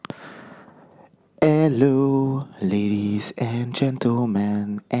Hello, ladies and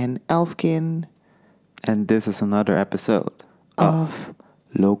gentlemen, and Elfkin And this is another episode of of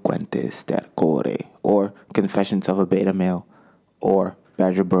Loquentes del Core, or Confessions of a Beta Male, or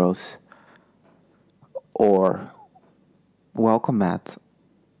Badger Bros, or Welcome Mat.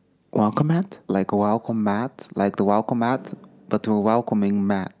 Welcome Matt? Like a welcome mat, like the welcome mat, but we're welcoming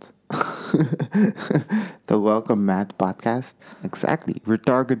Matt. The Welcome Matt podcast. Exactly. We're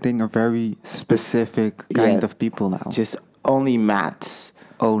targeting a very specific kind Yeah, of people now. Just only Matts.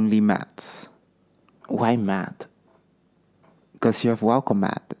 Only Mats. Why Matt? Because you have welcome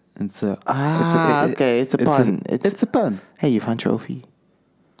Mat. Okay, it's a pun. It's a pun. Hey, you found trophy?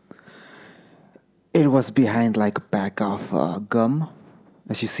 It was behind like a pack of gum.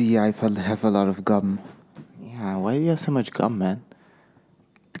 As you see, have a lot of gum Yeah, why do you have so much gum, man?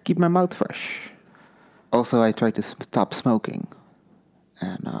 to keep my mouth fresh. Also, I tried to stop smoking,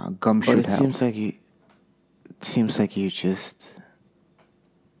 and gum But should it help. seems like you just,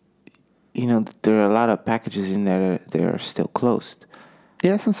 there are a lot of packages in there that are still closed.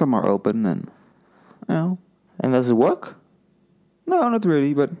 Yes, and some are open, and well, And does it work? no, not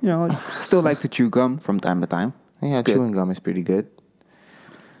really, but I still like to chew gum from time to time. Yeah, It's good. chewing gum is pretty good.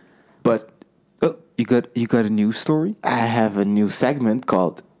 But Oh, you got a news story? I have a new segment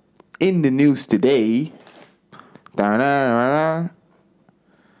called In the News Today.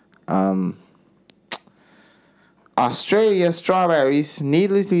 Um, Australia strawberries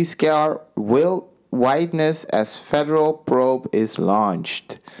needlessly scare wild whiteness as federal probe is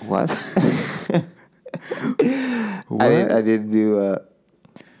launched. What? I didn't. I didn't do.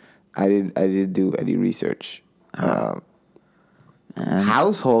 I didn't do any research.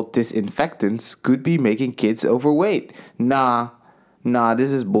 Household disinfectants could be making kids overweight. Nah,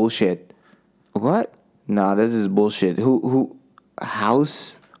 this is bullshit. What? Nah, this is bullshit. Who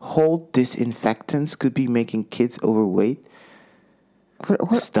household disinfectants could be making kids overweight?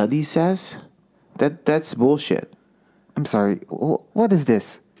 What? Study says that's bullshit. I'm sorry. What is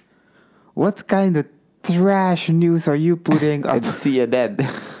this? What kind of trash news are you putting up? It's CNN.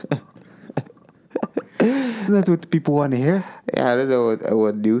 Isn't that what people want to hear? Yeah, I don't know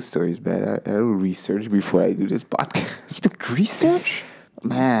what news stories, man. I do research before I do this podcast. You took research?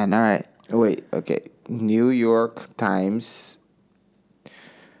 Man, all right. Wait, okay. New York Times.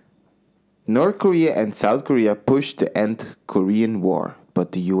 North Korea and South Korea push to end Korean War,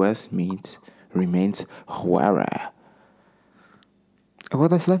 but the U.S. remains wary. What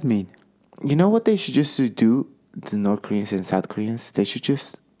does that mean? You know what they should just do, the North Koreans and South Koreans? They should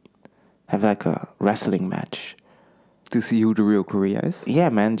just have like a wrestling match. To see who the real Korea is? Yeah,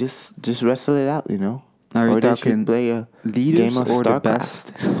 man, just wrestle it out, Are you or they talking should play a leaders game of or the StarCraft.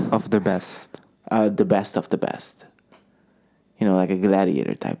 best of the best? The best of the best. Like a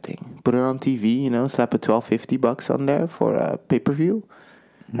gladiator type thing. Put it on TV, slap a $12.50 on there for a pay-per-view.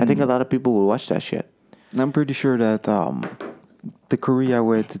 I think a lot of people will watch that shit. I'm pretty sure that the Korea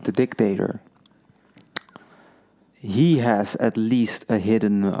with the dictator, he has at least a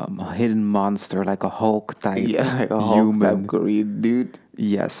hidden monster like a Hulk type Yeah, like a human. Hulk type Korean dude.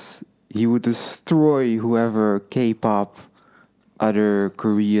 Yes, he would destroy whoever K-pop other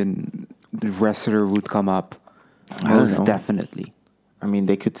Korean wrestler would come up. don't Most know. definitely. I mean,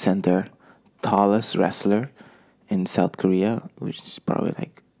 they could send their tallest wrestler in South Korea, which is probably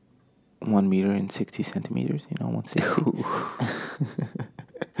like 1 meter and 60 centimeters, 160.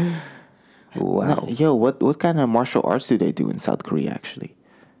 Wow. Yo, what kind of martial arts do they do in South Korea, actually?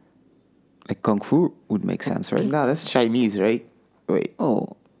 Like Kung Fu would make sense, right? No, that's Chinese, right? Wait.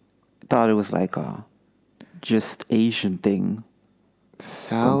 Oh, thought it was like a just Asian thing. Kung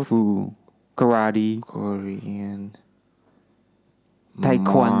South Fu, karate, Korean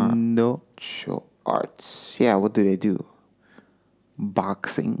taekwondo, martial arts. Yeah, what do they do?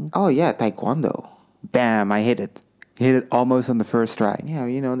 boxing. Oh, yeah, taekwondo. Bam, I hit it. Hit it almost on the first try. Yeah,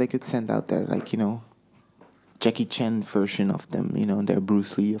 they could send out their, like, Jacky Chan version of them, their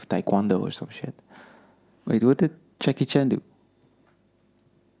Bruce Lee of taekwondo or some shit. Wait, what did Jacky Chan do?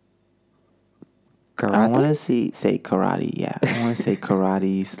 Karate? I want to say karate, yeah. I want to say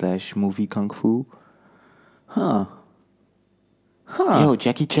karate / movie kung fu. Huh. Yo,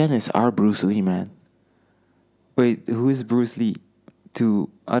 Jackie Chan is our Bruce Lee, man. Wait, who is Bruce Lee to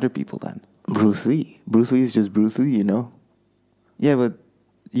other people then? Bruce Lee. Bruce Lee is just Bruce Lee, Yeah, but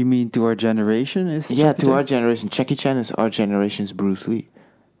you mean to our generation is Yeah, Jackie to Chan? our generation. Jackie Chan is our generation's Bruce Lee.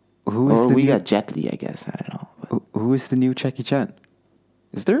 Who is Or the we new, got Jet Li, I guess. I don't know. But who is the new Jackie Chan?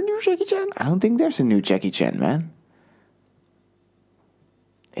 Is there a new Jackie Chan? I don't think there's a new Jackie Chan, man.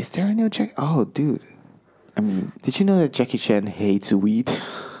 Is there a new Jackie? Oh, dude. I mean, Did you know that Jackie Chan hates weed?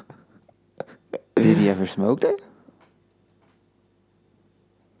 Did he ever smoke that?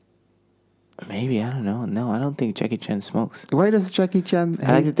 Maybe, I don't know. No, I don't think Jackie Chan smokes. Why does Jackie Chan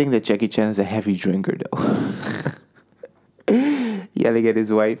I like to hate? think that Jackie Chan is a heavy drinker, though. Yelling at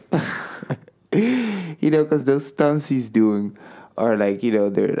his wife. Because those stunts he's doing are like,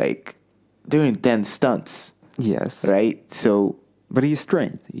 they're intense stunts, Yes, right? So, but he's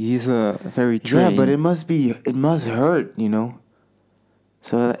trained. He's a very yeah, but trained. it must hurt.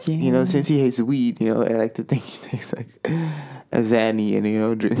 So, Yeah. since he hates weed, I like to think he takes like a Zanny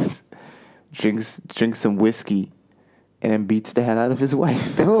and, drinks some whiskey and then beats the hell out of his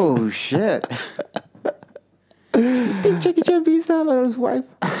wife. Oh shit! You think Jackie Chan beats the hell out of his wife?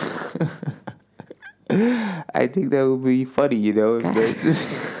 I think that would be funny. If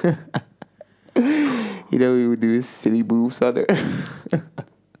he would do his silly moves on her.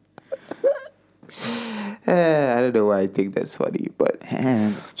 I don't know why I think that's funny, but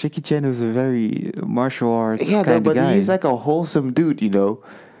And Jackie Chan is a very martial arts yeah, no, kind of but guy. he's like a wholesome dude.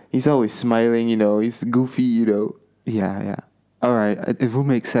 He's always smiling. He's goofy. Yeah. All right, it would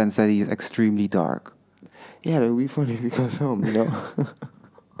make sense that he's extremely dark. Yeah, it would be funny if he goes home.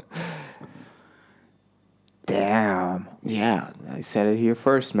 Damn. Yeah, I said it here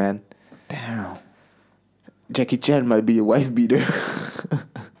first, man. Damn. Jackie Chan might be a wife beater.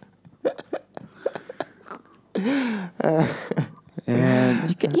 And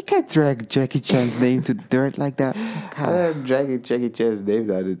you can't drag Jackie Chan's name to dirt like that. God. I'm dragging Jackie Chan's name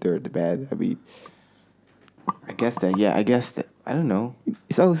down the dirt, man. I mean, I guess that, I don't know.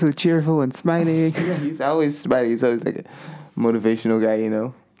 He's always so cheerful and smiling. Yeah, he's always smiling. He's always like a motivational guy.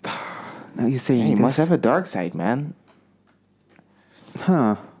 Now you're Yeah, saying he this? must have a dark side, man.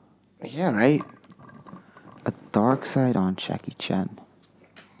 Huh. Yeah, right? A dark side on Jackie Chan.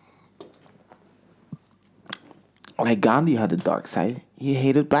 Like Gandhi had a dark side. He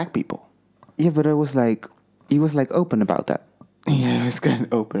hated black people. Yeah, but he was like open about that. Yeah, he was kind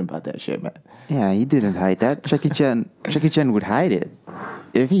of open about that shit, man. Yeah, he didn't hide that. Jackie Chan would hide it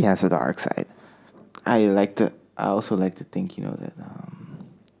if he has a dark side. I also like to think, that, no,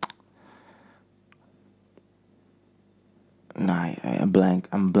 I'm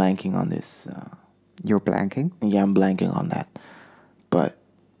blanking on this. You're blanking? Yeah, I'm blanking on that. But,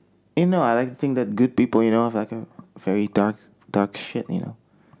 I like to think that good people, have like a very dark shit.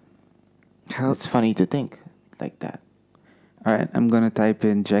 How? It's funny to think like that. All right, I'm gonna type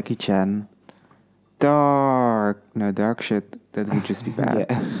in Jackie Chan. Dark shit. That would just be bad.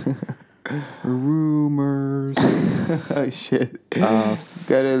 Yeah. Rumors. Oh, shit. Of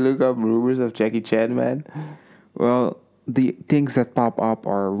Gotta look up rumors of Jackie Chan, man. Well, the things that pop up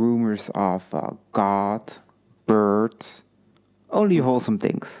are rumors of God, bird, only wholesome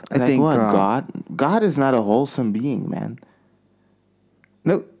things. I Like think. what? God? God is not a wholesome being, man.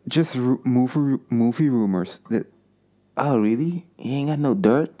 No, just movie rumors. That Oh, really? He ain't got no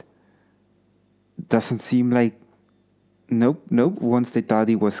dirt? doesn't seem like. Nope. Once they thought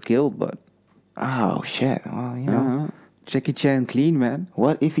he was killed, but Oh, shit. Well. Jackie Chan clean, man.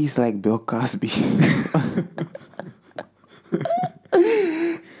 What if he's like Bill Cosby?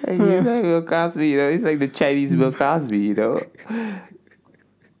 Like, he's like Bill Cosby, he's like the Chinese Bill Cosby.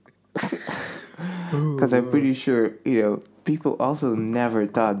 Because I'm pretty sure, people also never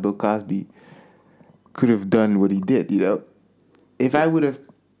thought Bill Cosby could have. What he did. If I would have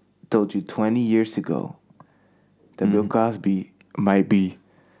told you 20 years ago that Bill Cosby might be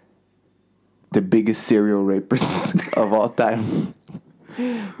the biggest serial rapist of all time,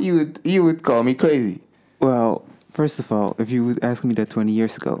 you would call me crazy. Well, first of all, if you would ask me that 20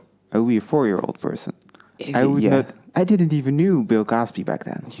 years ago, I would be a 4-year-old person. I would Yeah. not. I didn't even knew Bill Cosby back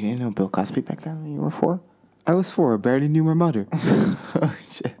then. You didn't know Bill Cosby back then when you were 4? I was 4. I barely knew my mother. Oh,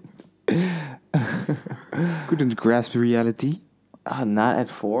 shit. Couldn't grasp reality. Not at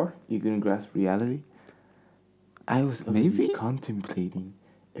 4? You couldn't grasp reality? I was already Maybe? contemplating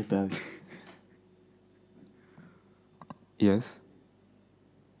about... Yes.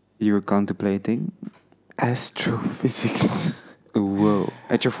 You were contemplating. astrophysics. Whoa.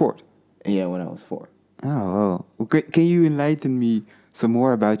 At your fort. Yeah, when I was 4. Oh. Great. Can you enlighten me some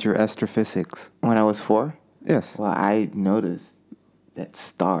more about your astrophysics? When I was 4? Yes. Well, I noticed that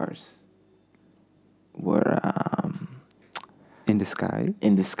stars were In the sky.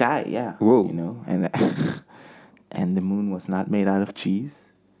 in the sky, yeah. Whoa. And and the moon was not made out of cheese.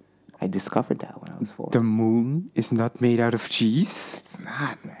 I discovered that when I was 4. The moon is not made out of cheese. It's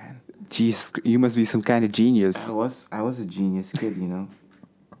not, man. Jeez, you must be some kind of genius. I was a genius kid.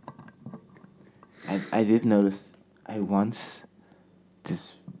 I did notice. I once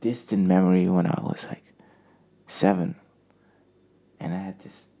this distant memory when I was like 7, and I had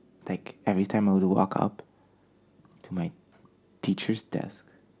this like every time I would walk up to my teacher's desk,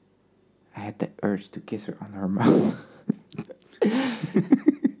 I had the urge to kiss her on her mouth.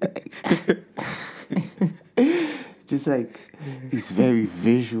 Just like these very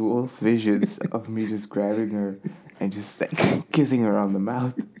visual visions of me just grabbing her and just like kissing her on the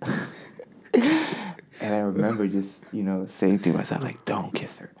mouth. And I remember just, saying to myself, like, don't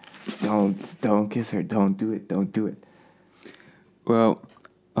kiss her. Don't kiss her. Don't do it. Don't do it. Well,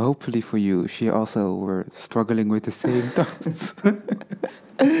 hopefully for you, she also were struggling with the same thoughts.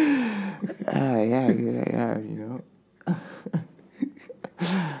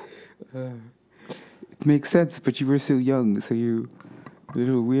 Yeah. It makes sense, but you were so young, so you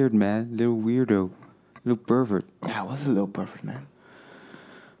little weird man, little weirdo, little pervert. Yeah, I was a little pervert, man.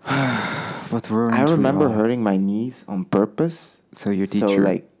 But weren't I we remember all? hurting my knees on purpose. So your So, teacher,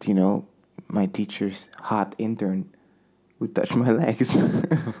 like, my teacher's hot intern would touch my legs.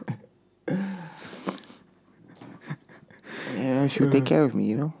 She would take care of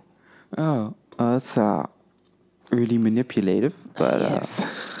me, that's really manipulative, but Yes.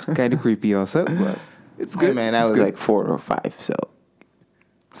 kind of creepy also. But it's Hey, good. man, I it's was good. like 4 or 5, so.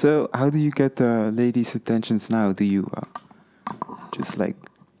 So, how do you get the ladies' attentions now? Do you just like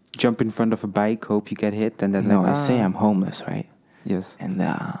jump in front of a bike, hope you get hit, and then No, like, I say I'm homeless, right? Yes. And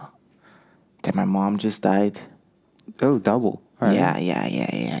that my mom just died. Oh, double. All right.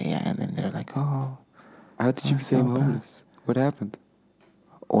 Yeah. And then they're like, oh. How did you become so bad. homeless? What happened?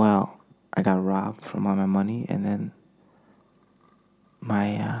 Well, I got robbed from all my money, and then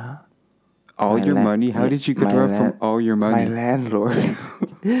my All my your la- money? How yeah, did you get my robbed from la- all your my money? landlord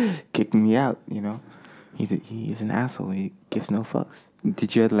kicked me out. He's an asshole. He gives no fucks.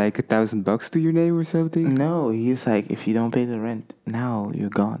 Did you add like $1,000 to your name or something? No, he's like, if you don't pay the rent now, you're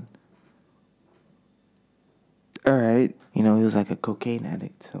gone. All right. He was like a cocaine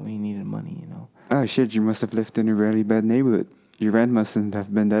addict, so he needed money. Oh shit! You must have lived in a really bad neighborhood. Your rent mustn't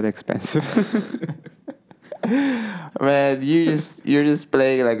have been that expensive. Man, you're just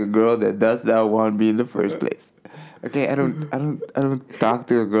playing like a girl that does not want me in the first place. Okay, I don't talk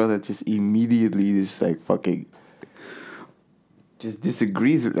to a girl that just immediately just like fucking just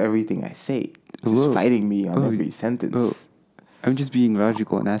disagrees with everything I say. Just Whoa. fighting me on Oh, every sentence. oh. I'm just being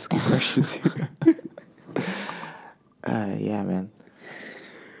logical and asking questions here. Yeah, man.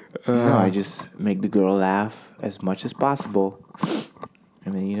 No, I just make the girl laugh as much as possible.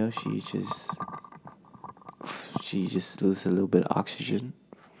 And then, she just loses a little bit of oxygen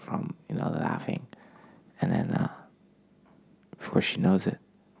from, laughing. And then, before she knows it,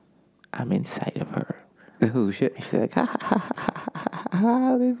 I'm inside of her. Oh shit! And she's like,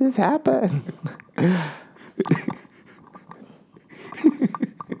 how did this happen?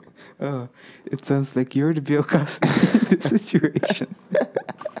 Oh, it sounds like you're the Bill Cosby in this situation.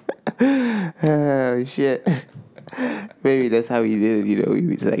 Oh, shit. Maybe that's how he did it, He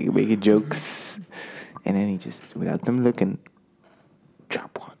was like making jokes. And then he just, without them looking,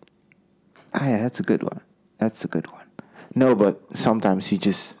 drop one. Ah, yeah, that's a good one. That's a good one. No, but sometimes he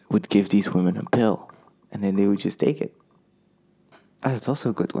just would give these women a pill. And then they would just take it. Ah, that's also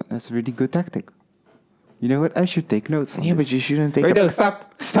a good one. That's a really good tactic. You know what? I should take notes on Yeah, this. but you shouldn't take Wait, a... no,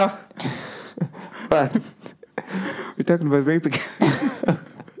 stop! What? We're talking about raping.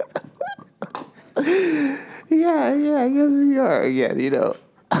 Yeah, I guess we are again,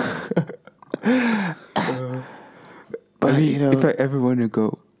 But, I mean, if I ever want to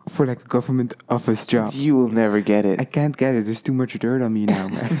go for like a government office job, you will never get I it. can't get it. There's too much dirt on me now,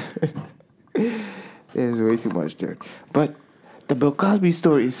 man. There's way too much dirt. But the Bill Cosby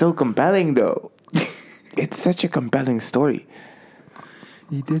story is so compelling, though. It's such a compelling story.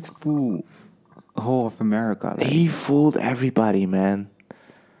 He did fool whole of America. Like, He fooled everybody, man.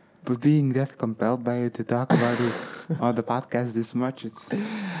 but being that compelled by it to talk about it on the podcast this much,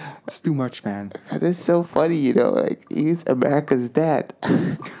 it's too much, man. That's so funny, Like, he's America's dad.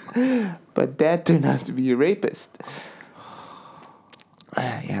 But dad turned out to be a rapist.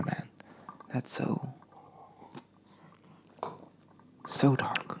 Yeah, man. That's so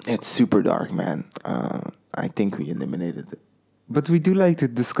dark. It's super dark, man. I think we eliminated it. But we do like to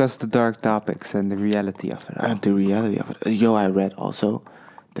discuss the dark topics and the reality of it all. The reality of it. Yo, I read also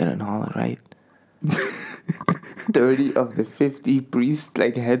that in Holland, right? 30 of the 50 priests,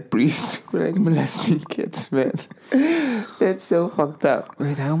 like head priests, were like molesting kids, man. That's so fucked up.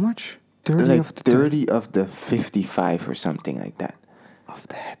 Wait, how much? 30 Like of the 30 of the 55 or something like that. of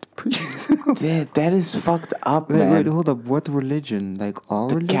the head priests. That is fucked up, Wait, man. hold up. What religion? Like all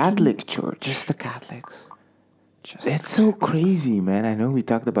The religion? Catholic Church. Just the Catholics. That's so crazy, man. I know we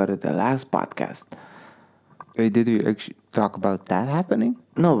talked about it the last podcast. Wait, did we actually talk about that happening?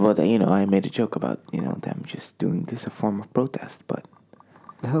 No, but I made a joke about them just doing this a form of protest. But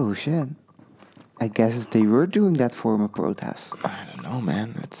Oh shit. I guess they were doing that form of protest. I don't know,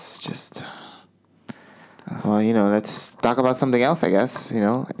 man. It's just well, let's talk about something else. I guess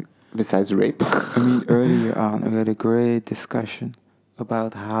besides rape. I mean, earlier on, we had a great discussion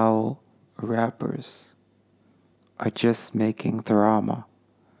about how rappers are just making drama.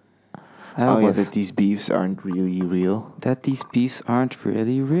 Oh yeah, that these beefs aren't really real. That these beefs aren't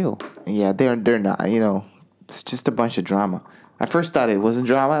really real. Yeah, they're not. It's just a bunch of drama. I first thought it wasn't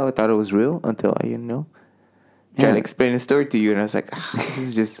drama. I thought it was real until I tried to explain the story to you, and I was like, this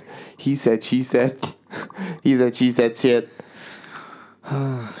is just he said, she said, he said, she said shit.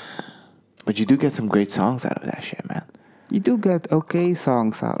 But you do get some great songs out of that shit, man. You do get okay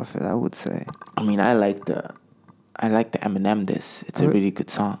songs out of it, I would say. I mean, I like the Eminem diss. It's a really good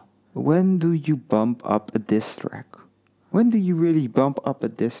song. When do you bump up a diss track? When do you really bump up a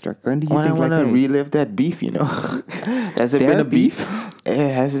diss track? When do you When think I want to relive that beef, Has it been a beef?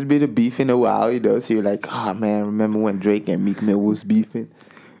 It hasn't been a beef in a while, So you're like, oh man, remember when Drake and Meek Mill was beefing?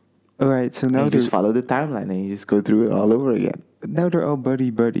 Alright, so now you just follow the timeline and you just go through it all over again. Now they're all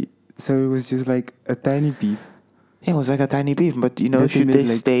buddy. So it was just like a tiny beef. Yeah, it was like a tiny beef, but should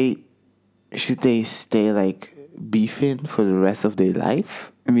they stay like beefing for the rest of their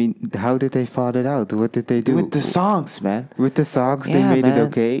life? I mean, how did they fought it out? What did they do? With the songs, man. With the songs, they made it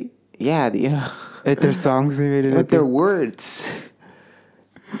okay? Yeah, With their songs, they made it okay? With their words.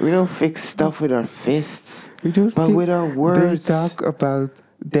 We don't fix stuff with our fists. But with our words. They talk about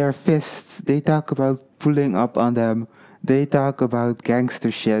their fists. They talk about pulling up on them. They talk about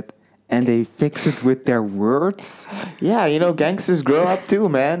gangster shit. And they fix it with their words? Yeah, gangsters grow up too,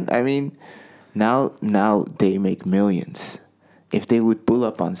 man. I mean, now they make millions. If they would pull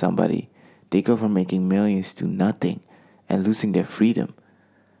up on somebody, they go from making millions to nothing and losing their freedom.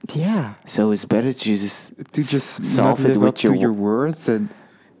 Yeah. So it's better to just solve it with your words and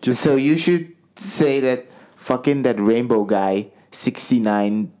just. So you should say that fucking that rainbow guy,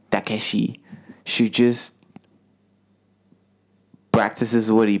 69 Takeshi, should just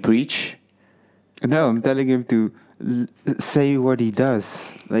practices what he preach. No, I'm telling him to say what he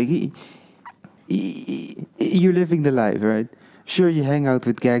does. Like you're living the life, right? Sure, you hang out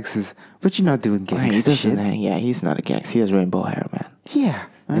with gangsters, but you're not doing gangster shit. Yeah, he's not a gangster. He has rainbow hair, man. Yeah.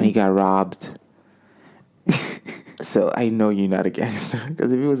 And he got robbed. So I know you're not a gangster.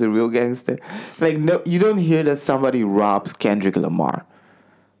 Because if he was a real gangster, no, you don't hear that somebody robbed Kendrick Lamar.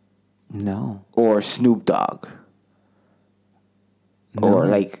 No. Or Snoop Dogg. No.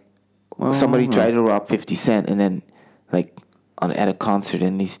 Or somebody tried to rob 50 Cent and then at a concert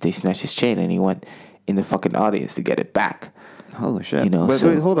and they snatched his chain and he went in the fucking audience to get it back. Holy shit. But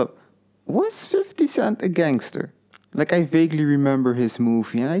wait, hold up. Was 50 Cent a gangster? I vaguely remember his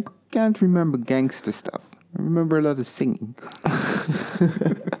movie and I can't remember gangster stuff. I remember a lot of singing.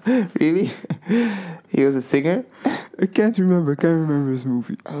 Really? He was a singer? I can't remember his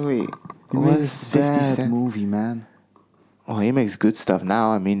movie. Oh wait. What is 50 Cent movie, man? Oh, he makes good stuff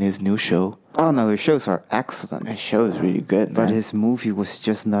now. I mean, his new show. Oh no, his shows are excellent. His show is really good, but his movie was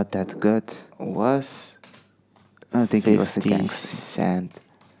just not that good. Was? I don't think he was a gangster. Cent.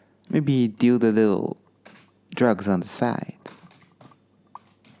 Maybe he dealt a little drugs on the side.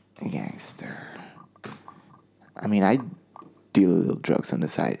 A gangster. I mean, I deal a little drugs on the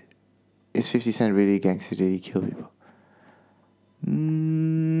side. Is 50 Cent really a gangster? Did he kill people?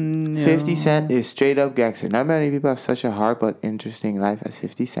 No. 50 Cent is straight up gangster. Not many people have such a hard but interesting life as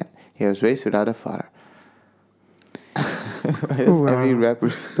 50 Cent. He was raised without a father. Every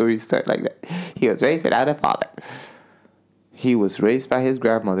rapper's story starts like that. He was raised without a father. He was raised by his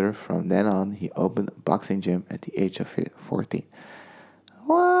grandmother. From then on, he opened a boxing gym at the age of 14.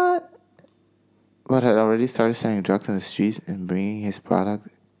 What? But had already started selling drugs on the streets and bringing his product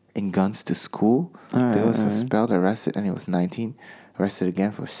in guns to school. He was expelled, arrested, and he was 19. Arrested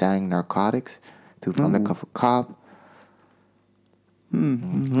again for selling narcotics to an undercover cop.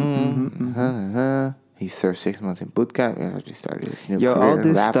 He served 6 months in boot camp after he started his new career all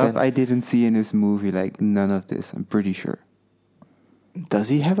this rapping. stuff I didn't see in his movie. None of this, I'm pretty sure. Does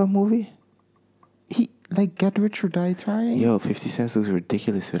he have a movie? He, Get Rich or Die Trying? 50 Cent looks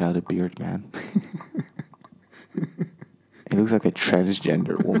ridiculous without a beard, man. He looks like a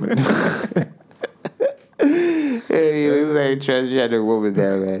transgender woman. He looks like a transgender woman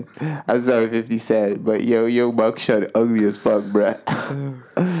there, man. I'm sorry, 50 Cent, but your mugshot ugly as fuck, bruh.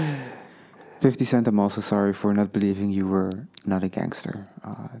 50 Cent, I'm also sorry for not believing you were not a gangster.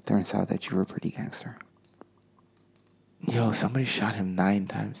 It turns out that you were a pretty gangster. Somebody shot him 9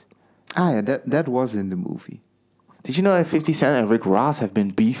 times. Yeah, that was in the movie. Did you know that 50 Cent and Rick Ross have been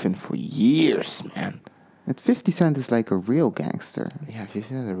beefing for years, man? That 50 Cent is like a real gangster. Yeah, 50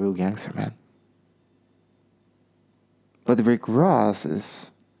 Cent is a real gangster, man. But Rick Ross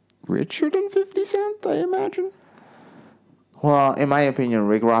is richer than 50 Cent, I imagine. Well, in my opinion,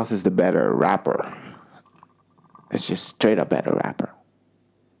 Rick Ross is the better rapper. It's just straight up better rapper.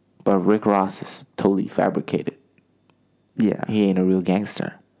 But Rick Ross is totally fabricated. Yeah. He ain't a real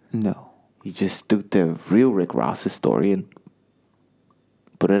gangster. No. He just took the real Rick Ross's story and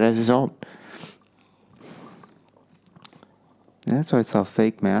put it as his own. That's why it's all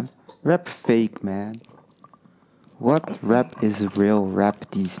fake, man. Rap fake, man. What rap is real rap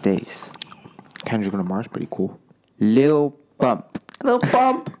these days? Kendrick Lamar's pretty cool. Lil Pump. Lil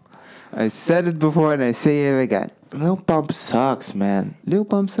Pump! I said it before and I say it again. Lil Pump sucks, man. Lil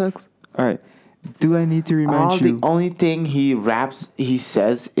Pump sucks. Alright. Do I need to remind you? The only thing he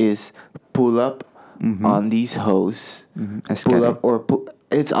says is pull up on these hoes. Pull up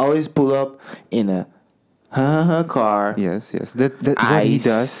it's always pull up in a car. Yes. That what he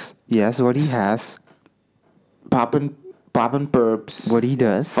does. Yes, what he has. Poppin' perps. What he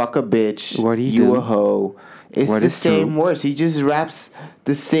does. Fuck a bitch. What he You do. a hoe. It's what the same words. He just raps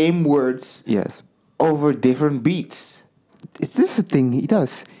the same words. Yes. Over different beats. Is this the thing he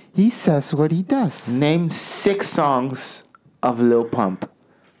does? He says what he does. Name 6 songs of Lil Pump.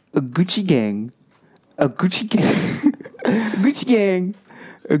 A Gucci Gang. A Gucci Gang. A Gucci Gang.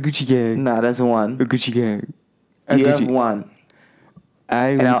 A Gucci Gang. Nah, that's one. A Gucci Gang. You have one.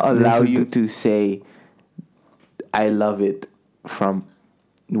 And I'll allow you to say I Love It from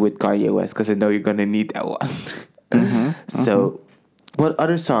with Kanye West because I know you're gonna need that one. So, what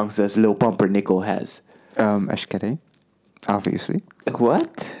other songs does Lil Pumper Nickel has? Eshkere, obviously.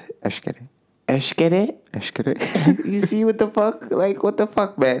 What? Eshkere. Eshkere? You see what the fuck? Like, what the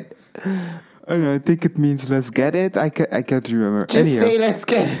fuck, man? I don't know, I think it means let's get it. I can't remember. Just say let's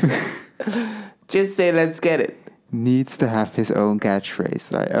get it. Just say let's get it. Needs to have his own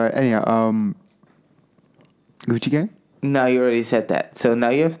catchphrase. Alright, anyhow, Gucci Gang? No, you already said that. So now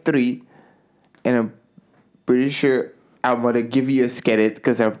you have 3. And I'm pretty sure I'm going to give you a Sket It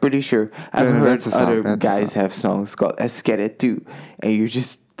because I'm pretty sure I've heard other guys have songs called a Sket It too. And you're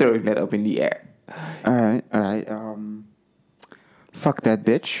just throwing that up in the air. Alright. Fuck that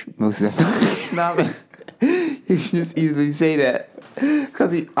bitch, most definitely. Nah, man. You can just easily say that.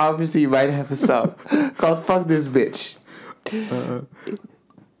 Because he obviously might have a song called Fuck This Bitch.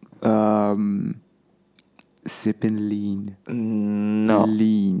 Sippin' lean. No.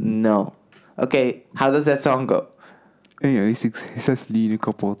 Lean. No. Okay, how does that song go? You know, he says lean a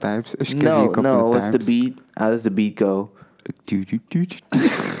couple of times. No, what's the beat? How does the beat go?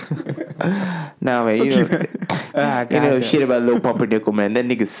 Nah, man, you know shit about Lil Pumper Nickel, man. That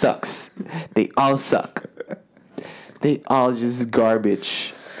nigga sucks. They all suck. They all just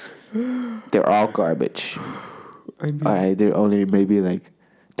garbage. They're all garbage. Alright, there are only maybe like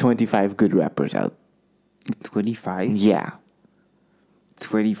 25 good rappers out. 25? Yeah.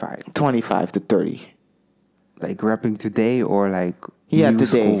 25. 25 to 30. Like rapping today or like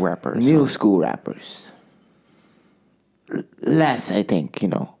school rappers? New school rappers. Less, I think,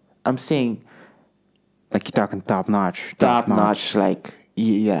 I'm saying... Like you're talking top notch? Top notch, like,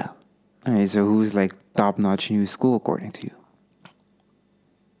 yeah. Alright, so who's like top notch new school according to you?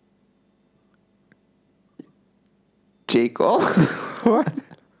 J. Cole? What?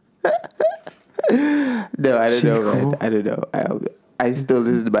 No, I don't know, man. I don't know. I still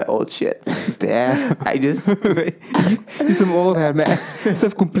listen to my old shit. Damn. I just... You're some old head, man.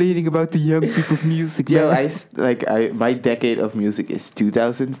 Stop complaining about the young people's music, man. My decade of music is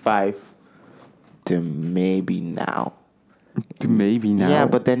 2005 to maybe now. Yeah,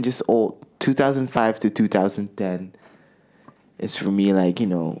 but then just old. 2005 to 2010 is for me, like,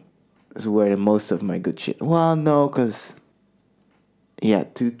 is where most of my good shit... Well, no, because... Yeah,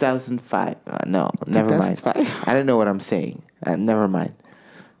 2005. No, never mind. I don't know what I'm saying. Never mind.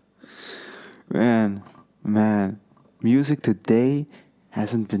 Man. Music today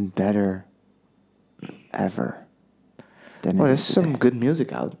hasn't been better ever than it is there's today. some good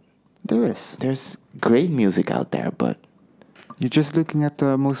music out. There is. There's great music out there, but... You're just looking at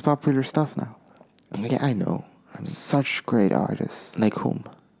the most popular stuff now. Yeah, I know. Such great artists. Like whom?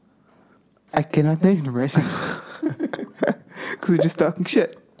 I cannot name them right now. Because we're just talking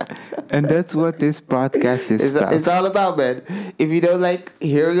shit. And that's what this podcast is about. It's all about, man. If you don't like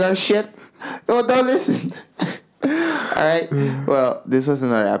hearing our shit, well, don't listen. Alright? Well, this was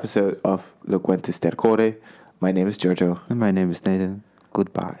another episode of Lo Cuentes Tercore. My name is Giorgio. And my name is Nathan.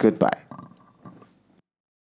 Goodbye. Goodbye.